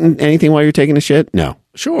you ever eaten anything while you're taking a shit? No.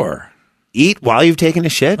 Sure. Eat while you've taken a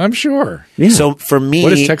shit. I'm sure. Yeah. So for me,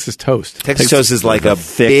 What is Texas toast? Texas toast is like a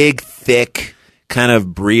big, thick kind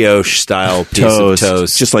of brioche style piece of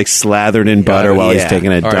toast. just like slathered in butter while he's yeah.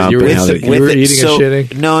 taking a All right, dump. you were and how with they- it. You were eating and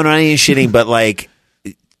shitting? No, not eating and shitting, but like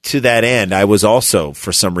to that end, I was also,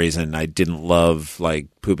 for some reason, I didn't love like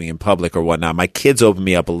pooping in public or whatnot. My kids opened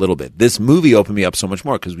me up a little bit. This movie opened me up so much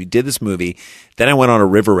more because we did this movie. Then I went on a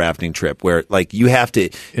river rafting trip where like you have to.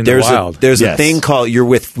 In the wild. There's Yes. a thing called we were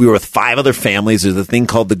with 5 other families. There's a thing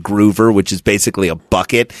called the groover, which is basically a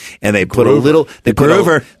bucket, and they put a little the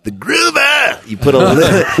groover. You put a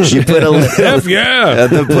little. You put a little. Yeah.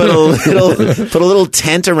 They put a little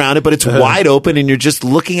tent around it, but it's wide open, and you're just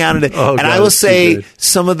looking out at it. Oh, and God, I will it's too say good.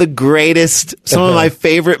 some of my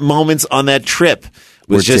favorite moments on that trip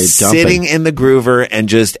was Were just dumping. sitting in the groover and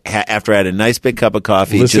just after I had a nice big cup of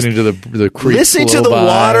coffee, Listening just to the creek listening to flow the by.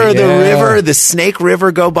 water, the Yeah. river, the Snake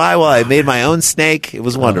River go by while I made my own snake. It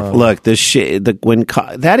was wonderful. Look,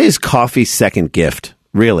 that is coffee's second gift.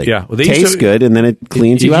 Really, Yeah. Well, they used tastes to- good, and then it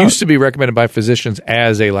cleans you It out. used to be recommended by physicians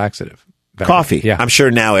as a laxative. Coffee. Yeah. I'm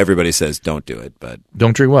sure now everybody says don't do it, but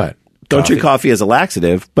Don't drink what? Don't drink coffee as a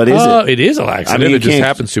laxative, but is it? It is a laxative. I mean, you it just can't-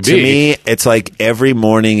 happens to be. to me, it's like every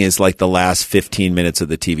morning is like the last 15 minutes of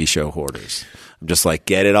the TV show Hoarders. I'm just like,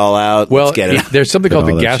 get it all out. Well, let's get it out. there's something called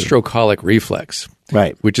all the that shit. gastrocolic reflex.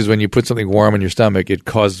 Right. Which is when you put something warm in your stomach, it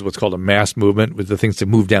causes what's called a mass movement with the things to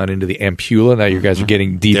move down into the ampulla. Now you guys are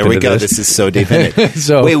getting deep There into we go. this. This is so deep in it.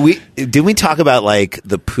 So- wait, didn't we talk about like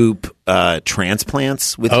the poop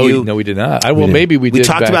transplants with Oh, you? no, we did not. Maybe we did. We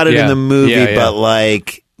talked back- about it yeah. in the movie, Yeah, yeah. but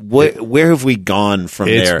like, where have we gone from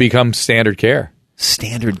It's there? become standard care.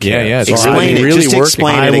 Standard care. Yeah, it's Explain it. really Just working.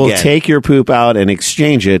 explain I it will again. take your poop out and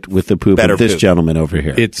exchange it with the poop Better of this poop. gentleman over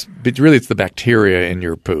here. It's the bacteria in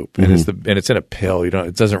your poop, and it's in a pill.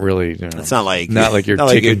 It doesn't really. It's not like you're not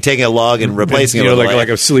like you're taking a log and replacing it with like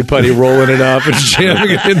a silly putty, rolling it up and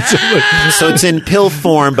jamming it into it. So it's in pill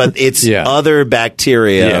form, but it's Yeah. other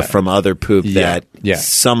bacteria Yeah. from other poop that Yeah.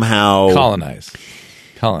 somehow colonize,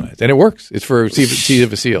 and it works. It's for C.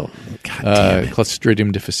 difficile,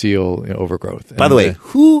 Clostridium difficile overgrowth. By the way,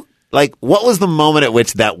 what was the moment at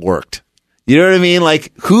which that worked? You know what I mean?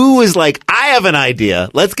 Like, who was like, I have an idea.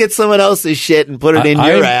 Let's get someone else's shit and put it in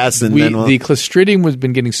your ass. And then the Clostridium was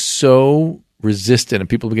been getting so resistant and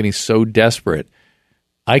people were getting so desperate.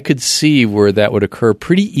 I could see where that would occur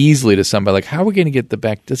pretty easily to somebody. Like, how are we going to get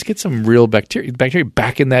let's get some real bacteria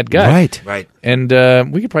back in that gut. Right. And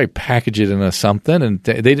we could probably package it into something. And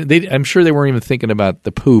I'm sure they weren't even thinking about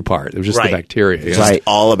the poo part. It was just the Right. bacteria. It's just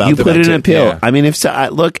all about you the put it in a bacteria. pill. Yeah. I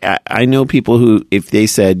mean, I know people who, if they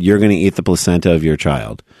said you're going to eat the placenta of your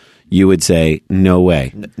child, you would say, no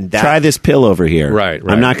way. Try this pill over here. Right.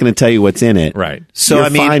 I'm not going to tell you what's in it. Right. So You're I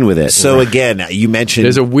mean, fine with it. So again, you mentioned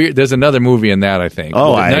There's another movie in that, I think.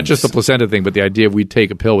 Oh, not just the placenta thing, but the idea of we'd take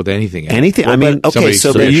a pill with anything in it. Anything. I mean, okay, somebody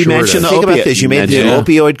so pretty you sure mentioned does. think about opiate. this. You made the Yeah.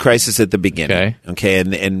 opioid crisis at the beginning. Okay.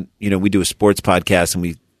 And we do a sports podcast and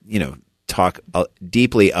we talk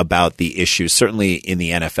deeply about the issues. Certainly in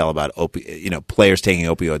the NFL about players taking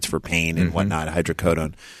opioids for pain and whatnot,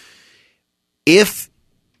 hydrocodone. If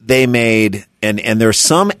they made, and there's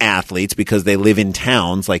some athletes, because they live in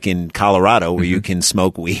towns like in Colorado where you can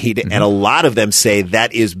smoke weed, and a lot of them say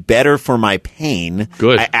that is better for my pain.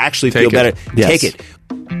 Good. I actually feel better. Yes. Take it.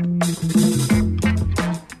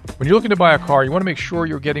 When you're looking to buy a car, you want to make sure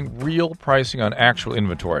you're getting real pricing on actual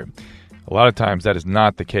inventory. A lot of times that is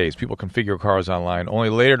not the case. People configure cars online only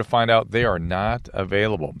later to find out they are not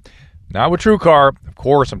available. Not with TrueCar. Of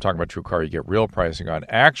course, I'm talking about TrueCar. You get real pricing on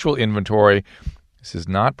actual inventory. This is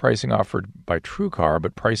not pricing offered by TrueCar,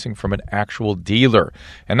 but pricing from an actual dealer.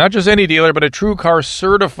 And not just any dealer, but a TrueCar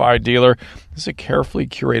certified dealer. This is a carefully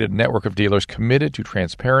curated network of dealers committed to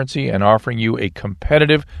transparency and offering you a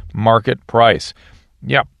competitive market price.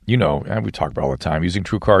 Yeah, you know, and we talk about all the time. Using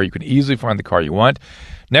TrueCar, you can easily find the car you want.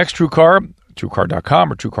 Next, TrueCar,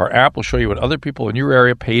 TrueCar.com or TrueCar app will show you what other people in your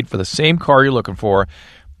area paid for the same car you're looking for.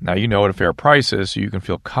 Now you know what a fair price is, so you can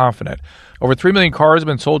feel confident. Over 3 million cars have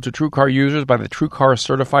been sold to TrueCar users by the TrueCar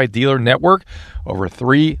Certified Dealer Network. Over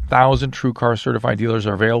 3,000 TrueCar Certified dealers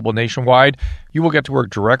are available nationwide. You will get to work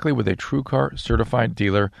directly with a TrueCar Certified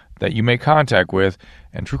dealer that you make contact with,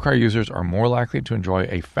 and TrueCar users are more likely to enjoy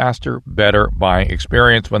a faster, better buying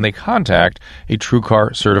experience when they contact a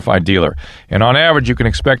TrueCar Certified dealer. And on average, you can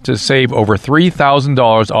expect to save over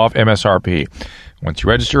 $3,000 off MSRP. Once you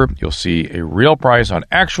register, you'll see a real price on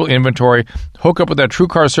actual inventory. Hook up with that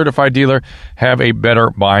TrueCar certified dealer. Have a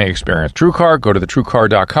better buying experience. TrueCar, go to the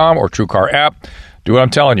TrueCar.com or TrueCar app. Do what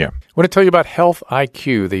I'm telling you. I want to tell you about Health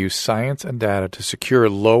IQ. They use science and data to secure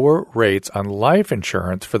lower rates on life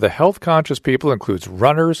insurance for the health-conscious people. It includes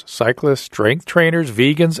runners, cyclists, strength trainers,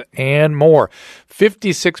 vegans, and more.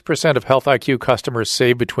 56% of Health IQ customers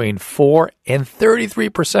save between 4 and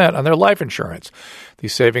 33% on their life insurance.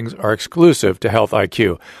 These savings are exclusive to Health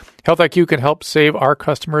IQ. Health IQ can help save our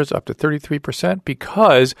customers up to 33%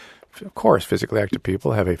 because, of course, physically active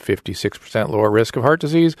people have a 56% lower risk of heart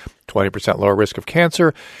disease, 20% lower risk of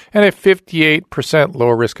cancer, and a 58%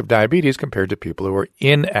 lower risk of diabetes compared to people who are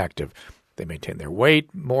inactive. They maintain their weight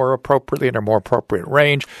more appropriately in a more appropriate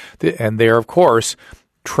range, and they are, of course,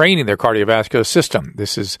 training their cardiovascular system.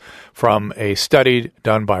 This is from a study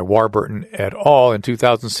done by Warburton et al. In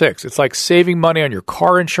 2006. It's like saving money on your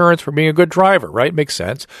car insurance for being a good driver, right? Makes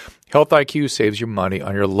sense. Health IQ saves you money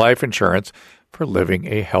on your life insurance for living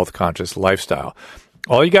a health-conscious lifestyle.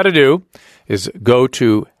 All you got to do is go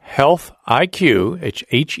to Health IQ,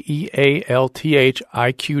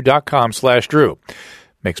 HealthIQ.com/Drew.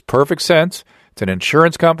 Makes perfect sense. It's an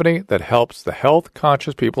insurance company that helps the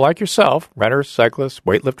health-conscious people like yourself, runners, cyclists,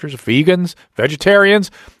 weightlifters, vegans, vegetarians,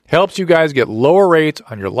 helps you guys get lower rates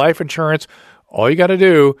on your life insurance. All you got to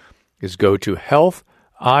do is go to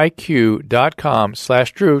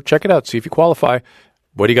healthiq.com/Drew. Check it out. See if you qualify.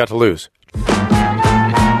 What do you got to lose?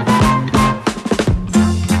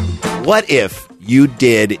 What if you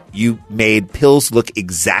made pills look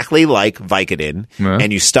exactly like Vicodin,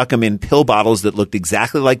 and you stuck them in pill bottles that looked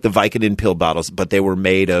exactly like the Vicodin pill bottles, but they were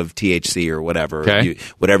made of THC or whatever,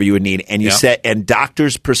 whatever you would need, and you said, and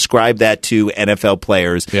doctors prescribed that to NFL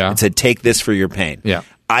players and said, take this for your pain. Yeah.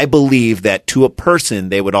 I believe that to a person,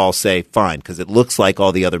 they would all say, fine, because it looks like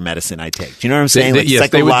all the other medicine I take. Do you know what I'm saying? Yes,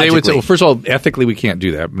 they would say, well, first of all, ethically, we can't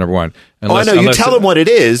do that, number one. Unless, I know. You tell them what it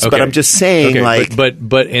is, but I'm just saying,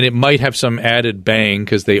 but and it might have some added bang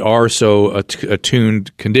because they are so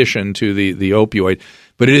attuned condition to the opioid,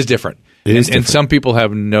 but it is different. And some people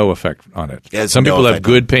have no effect on it. Some people have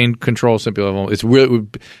good pain control. Some people have. It's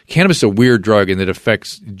weird. Cannabis is a weird drug, and it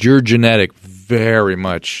affects your genetic very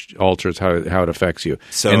much alters how it affects you.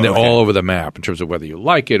 And they're all over the map in terms of whether you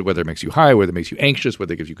like it, whether it makes you high, whether it makes you anxious,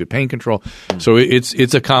 whether it gives you good pain control. So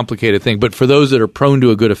it's a complicated thing. But for those that are prone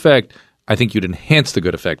to a good effect, I think you'd enhance the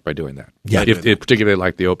good effect by doing that. Yeah, if particularly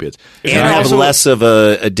like the opiates, and have less of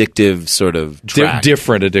a addictive sort of track.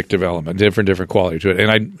 Different addictive element, different quality to it.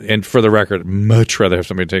 And for the record, much rather have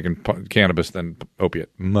somebody taking cannabis than opiate.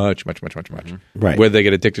 Much. Right. Whether they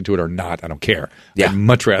get addicted to it or not, I don't care. Yeah. I'd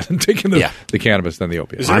much rather than taking the cannabis than the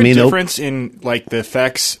opiate. Is there a difference in like the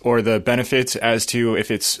effects or the benefits as to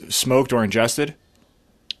if it's smoked or ingested?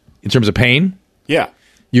 In terms of pain? Yeah.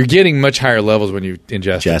 You're getting much higher levels when you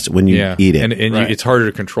ingest it. When you eat it. And it's harder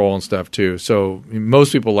to control and stuff, too. So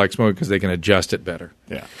most people like smoking because they can adjust it better.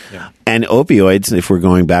 Yeah. And opioids, if we're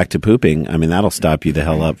going back to pooping, I mean, that'll stop you the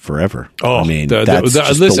hell up forever. Oh, I mean, that's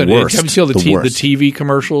just listen, the worst. Have you seen the TV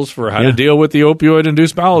commercials for how to deal with the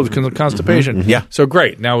opioid-induced bowel constipation? Yeah. So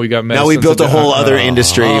great. Now we got medicine. Now we built a whole other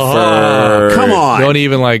industry for... Come on. Don't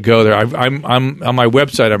even go there. I'm on my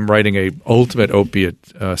website, I'm writing a ultimate opiate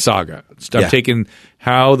saga. I'm taking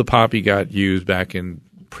how the poppy got used back in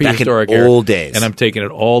prehistoric Back in old days. And I'm taking it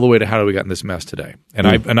all the way to how do we got in this mess today.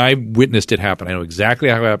 And I witnessed it happen. I know exactly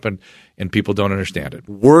how it happened, and people don't understand it.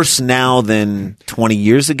 Worse now than 20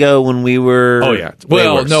 years ago when we were. Oh yeah.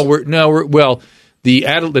 Well,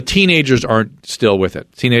 the teenagers aren't still with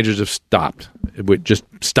it. Teenagers have stopped. It just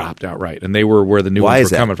stopped outright, and they were where the new ones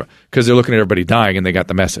were coming from because they're looking at everybody dying and they got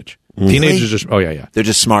the message. Really? Teenagers just they're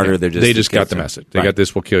just smarter. Yeah. They just got the message. They got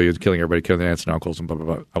this will kill you, killing everybody, killing their aunts and uncles, and blah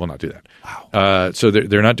blah blah. I will not do that. Wow. So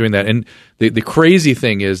they're not doing that. And the crazy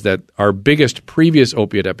thing is that our biggest previous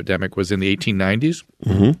opiate epidemic was in the 1890s.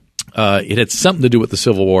 Mm-hmm. It had something to do with the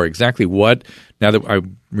Civil War. Exactly what? Now that I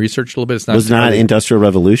researched a little bit, it's not. Was not Industrial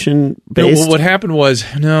Revolution based? No, well, what happened was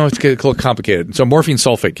it's a little complicated. So morphine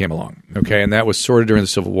sulfate came along, okay, and that was sorted during the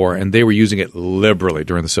Civil War, and they were using it liberally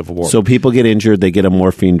during the Civil War. So people get injured, they get a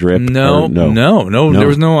morphine drip? No, there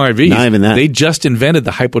was no IVs. Not even that. They just invented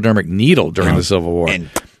the hypodermic needle during the Civil War.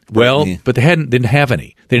 But they didn't have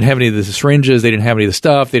any. They didn't have any of the syringes. They didn't have any of the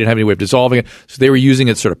stuff. They didn't have any way of dissolving it. So they were using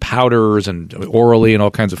it sort of powders and orally and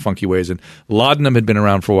all kinds of funky ways. And laudanum had been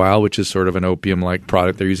around for a while, which is sort of an opium-like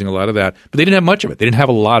product. They're using a lot of that. But they didn't have much of it. They didn't have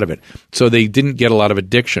a lot of it. So they didn't get a lot of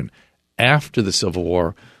addiction. After the Civil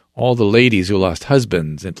War, all the ladies who lost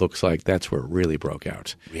husbands, it looks like that's where it really broke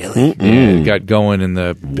out. Really? Yeah, it got going in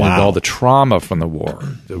all the trauma from the war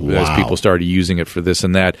as people started using it for this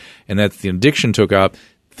and that the addiction took up.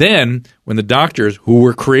 Then, when the doctors who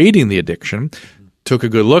were creating the addiction took a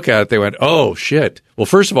good look at it, they went, oh, shit. Well,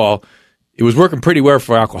 first of all, it was working pretty well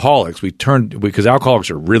for alcoholics. Because alcoholics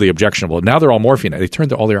are really objectionable. Now they're all morphine addicts. They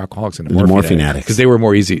turned all their alcoholics into morphine addicts. Because they were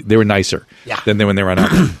more easy. They were nicer than when they were on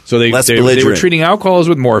alcohol. So they were treating alcohols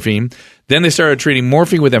with morphine. Then they started treating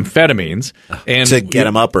morphine with amphetamines and to get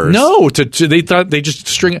them uppers. No, they thought they just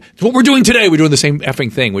string. What we're doing today, we're doing the same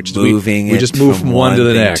effing thing, which is we just move from one to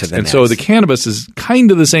the next. And so the cannabis is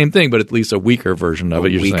kind of the same thing, but at least a weaker version of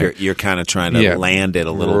it. You're kind of trying to land it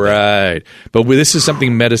a little bit, right? But this is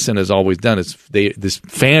something medicine has always done. It's this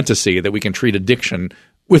fantasy that we can treat addiction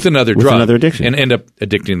with another drug, another addiction, and end up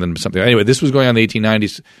addicting them to something. Anyway, this was going on in the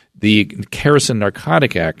 1890s. The Kerosene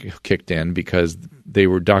Narcotic Act kicked in because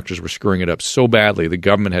doctors were screwing it up so badly, the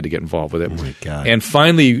government had to get involved with it. Oh my God. And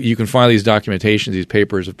finally, you can find these documentations, these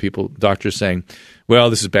papers of doctors saying, well,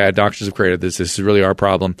 this is bad. Doctors have created this. This is really our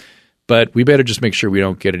problem. But we better just make sure we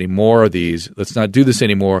don't get any more of these. Let's not do this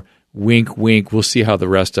anymore. Wink, wink. We'll see how the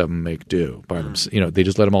rest of them make do by them. They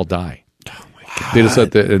just let them all die. Oh my God. They just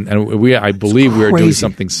let I believe we are doing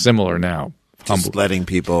something similar now. Just letting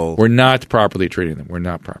people. We're not properly treating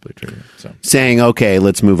them. So. Saying, okay,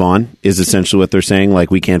 let's move on is essentially what they're saying.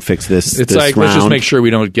 Like, we can't fix this. It's like, let's just make sure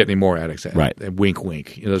we don't get any more addicts. Right. Wink,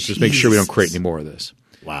 wink. Let's just make sure we don't create any more of this.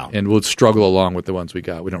 Wow. And we'll struggle along with the ones we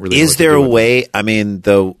got. We don't really. Is there a way? I mean,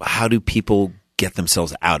 though, how do people get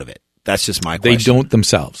themselves out of it? That's just my question. They don't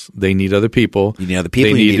themselves. They need other people. You need other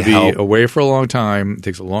people. They need to help. be away for a long time. It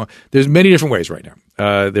takes a long. There's many different ways right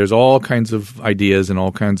now. There's all kinds of ideas and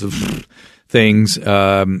all kinds of things.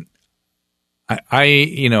 I'm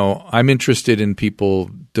interested in people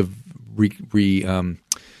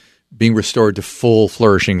being restored to full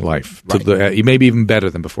flourishing life, right. Maybe even better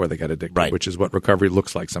than before they got addicted, right. Which is what recovery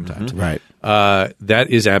looks like sometimes. Mm-hmm. Right. That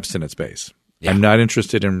is abstinence based. Yeah. I'm not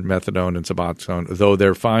interested in methadone and Suboxone, though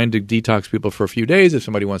they're fine to detox people for a few days. If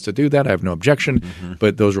somebody wants to do that, I have no objection. Mm-hmm.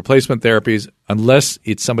 But those replacement therapies, unless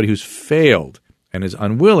it's somebody who's failed and is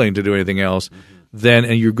unwilling to do anything else, then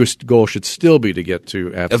your goal should still be to get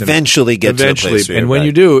to abstinence. Eventually get to a place where and when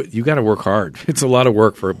you do, you got to work hard. It's a lot of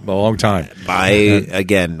work for a long time. I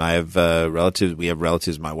have relatives. We have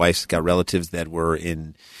relatives. My wife's got relatives that were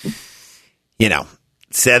in,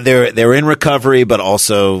 said they're in recovery, but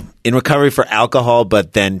also in recovery for alcohol,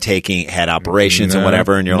 but then had operations and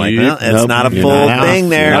whatever. And you're like, well, it's not a full thing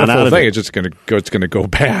there. Not a full thing. It's just going to go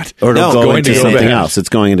bad, or it'll go into something else. It's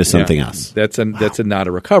going into something else. That's not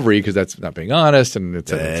a recovery because that's not being honest, and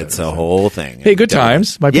it's a whole thing. Hey, good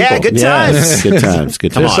times, my people. Yeah, good times. Good times.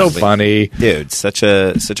 Good times. They're so funny, dude. Such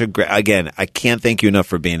a great. Again, I can't thank you enough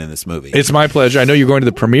for being in this movie. It's my pleasure. I know you're going to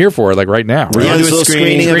the premiere for it, like right now. We're going to do a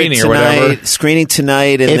screening or whatever. Screening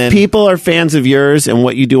tonight, and if people are fans of yours and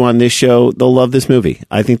what you do on this show, they'll love this movie.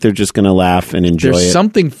 I think they're just going to laugh and enjoy it. There's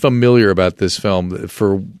something familiar about this film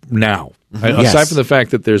for now. Aside from the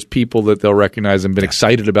fact that there's people that they'll recognize and been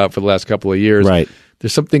excited about for the last couple of years. Right.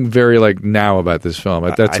 There's something very now about this film.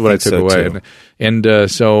 That's what I took away,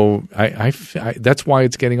 so that's why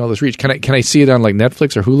it's getting all this reach. Can I see it on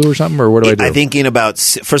Netflix or Hulu or something, or what do I do? I'm thinking about,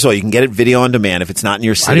 first of all, you can get it video on demand if it's not in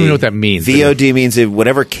your city. I don't even know what that means. VOD means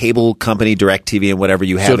whatever cable company, DirecTV, and whatever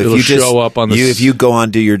you have. So it'll show up on if you go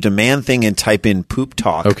onto your demand thing and type in "poop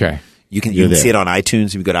talk," okay, You can see it on iTunes.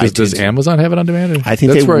 If you go to iTunes. Does Amazon have it on demand? I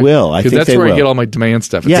think they will. I think that's where I get all my demand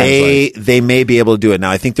stuff. Yeah. They may be able to do it.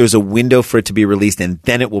 Now, I think there's a window for it to be released, and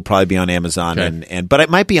then it will probably be on Amazon. Okay. But it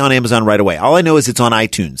might be on Amazon right away. All I know is it's on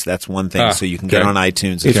iTunes. That's one thing. So you can get it on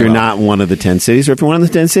iTunes. If you're not one of the 10 cities, or if you're one of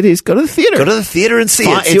the 10 cities, go to the theater. Go to the theater and see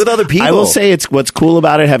it. See with other people. I will say it's what's cool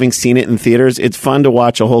about it, having seen it in theaters, it's fun to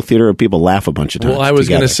watch a whole theater of people laugh a bunch of times. Well, I was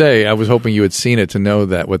going to say, I was hoping you had seen it to know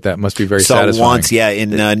that must be very satisfying. Saw once, in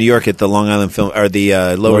New York at the Long Island Film, or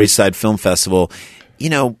the Lower East Side Film Festival. You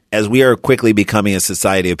know, as we are quickly becoming a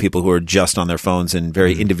society of people who are just on their phones and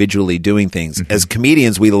very individually doing things, as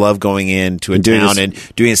comedians, we love going into a town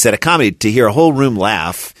and doing a set of comedy. To hear a whole room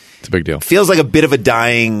laugh, it's a big deal. Feels like a bit of a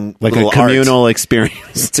dying, like a communal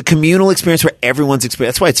experience. It's a communal experience where everyone's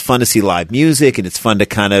experience. That's why it's fun to see live music, and it's fun to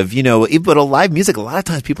kind of, but a live music, a lot of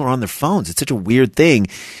times people are on their phones. It's such a weird thing.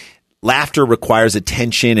 Laughter requires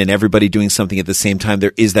attention and everybody doing something at the same time.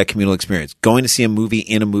 There is that communal experience. Going to see a movie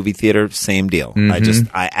in a movie theater, same deal.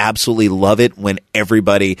 I absolutely love it when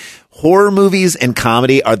horror movies and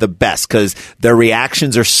comedy are the best because their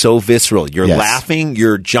reactions are so visceral. You're laughing,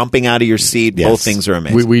 you're jumping out of your seat. Yes. Both things are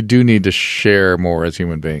amazing. We do need to share more as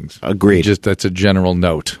human beings. Agreed. That's a general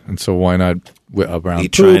note. And so why not around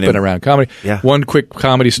poop and around comedy? Yeah. One quick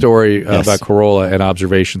comedy story about Corolla and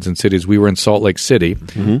observations in cities. We were in Salt Lake City.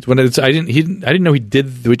 I didn't know he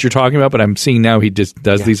did what you're talking about, but I'm seeing now he just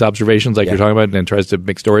does these observations like you're talking about and tries to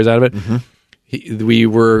make stories out of it. We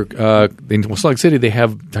were in Salt Lake City. They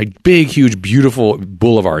have like big, huge, beautiful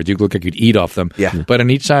boulevards. You look like you'd eat off them. Yeah. But on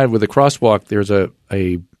each side with a crosswalk, there's a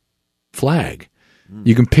flag.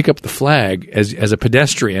 You can pick up the flag as a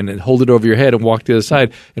pedestrian and hold it over your head and walk to the other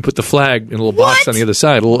side and put the flag in a little box on the other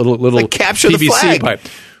side, a little like capture PVC the flag pipe.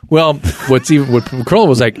 Well, what Corolla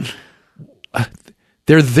was like.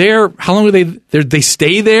 They're there. How long do they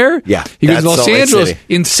stay there? Yeah. He goes, Los Angeles,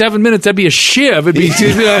 in 7 minutes, that'd be a shiv. It'd be, they'd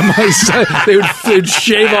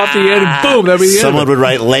shave off the end and boom, that'd be the end. Someone would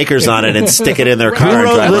write Lakers on it and stick it in their car. Who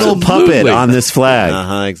wrote Little Puppet on this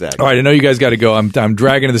flag? Exactly. All right, I know you guys got to go. I'm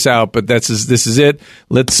dragging this out, but this is it.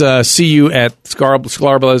 Let's see you at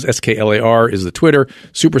Sklar Brothers. SKLAR is the Twitter.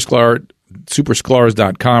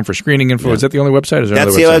 Supersklars.com for screening info. Yeah. Is that the only website?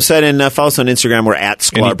 That's the website, and follow us on Instagram. We're at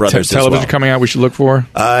Sklar Brothers. Television coming out we should look for?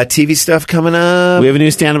 TV stuff coming up. We have a new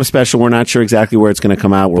stand-up special. We're not sure exactly where it's going to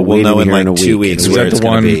come out. We'll know in like 2 weeks. Is that the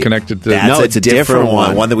one connected to? No, it's a different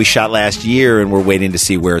one that we shot last year, and we're waiting to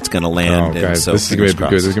see where it's going to land. Oh, guys, so this is going to be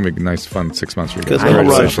good. This is going to be a nice, fun 6 months for you guys. Good little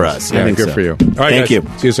run for us. Yeah, good for you. All right, thank you.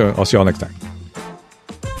 See you soon. I'll see you all next time.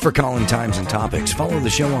 For calling times and topics, follow the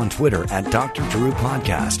show on Twitter at Dr. Drew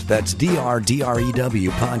Podcast. That's DRDREW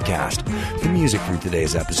Podcast. The music from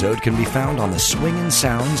today's episode can be found on the swinging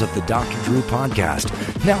sounds of the Dr. Drew Podcast,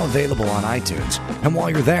 now available on iTunes. And while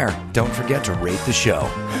you're there, don't forget to rate the show.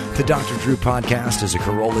 The Dr. Drew Podcast is a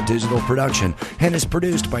Corolla Digital production and is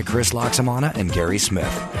produced by Chris Loxamana and Gary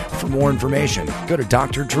Smith. For more information, go to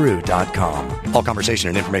drdrew.com. All conversation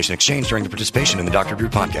and information exchanged during the participation in the Dr. Drew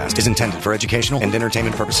Podcast is intended for educational and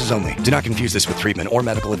entertainment purposes only. Do not confuse this with treatment or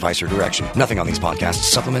medical advice or direction. Nothing on these podcasts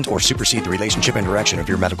supplement or supersede the relationship and direction of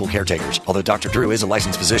your medical caretakers. Although Dr. Drew is a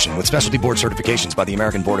licensed physician with specialty board certifications by the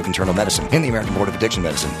American Board of Internal Medicine and the American Board of Addiction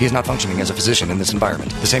Medicine, he is not functioning as a physician in this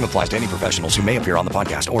environment. The same applies to any professionals who may appear on the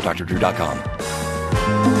podcast or drdrew.com.